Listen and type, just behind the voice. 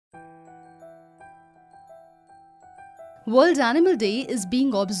World Animal Day is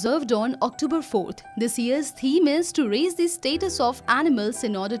being observed on October 4th. This year's theme is to raise the status of animals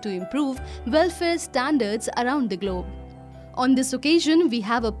in order to improve welfare standards around the globe. On this occasion, we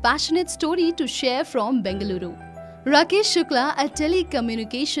have a passionate story to share from Bengaluru. Rakesh Shukla, a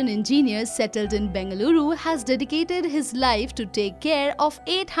telecommunication engineer settled in Bengaluru, has dedicated his life to take care of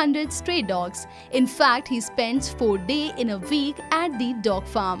 800 stray dogs. In fact, he spends 4 days in a week at the dog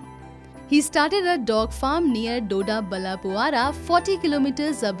farm. He started a dog farm near Doda Balapuara, 40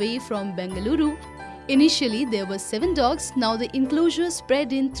 kilometers away from Bengaluru. Initially, there were 7 dogs. Now the enclosure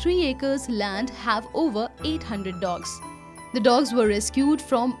spread in 3 acres land have over 800 dogs. The dogs were rescued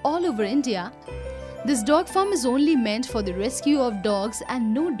from all over India. This dog farm is only meant for the rescue of dogs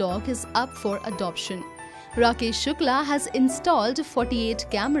and no dog is up for adoption. Rakesh Shukla has installed 48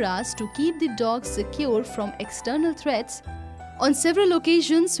 cameras to keep the dogs secure from external threats. On several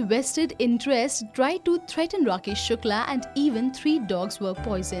occasions, vested interests tried to threaten Rakesh Shukla and even 3 dogs were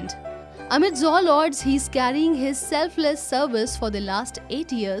poisoned. Amidst all odds, he is carrying his selfless service for the last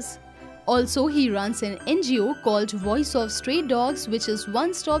 8 years. Also, he runs an NGO called Voice of Stray Dogs, which is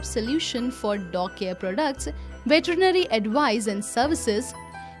one-stop solution for dog care products, veterinary advice and services.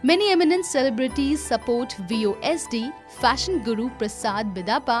 Many eminent celebrities support VOSD, fashion guru Prasad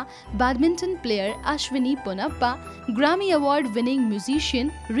Bidapa, badminton player Ashwini Ponappa, Grammy Award-winning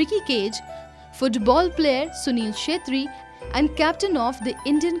musician Ricky Cage, football player Sunil Shetty, and captain of the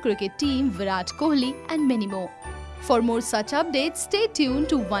Indian cricket team Virat Kohli, and many more. For more such updates, stay tuned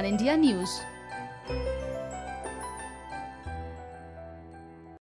to One India News.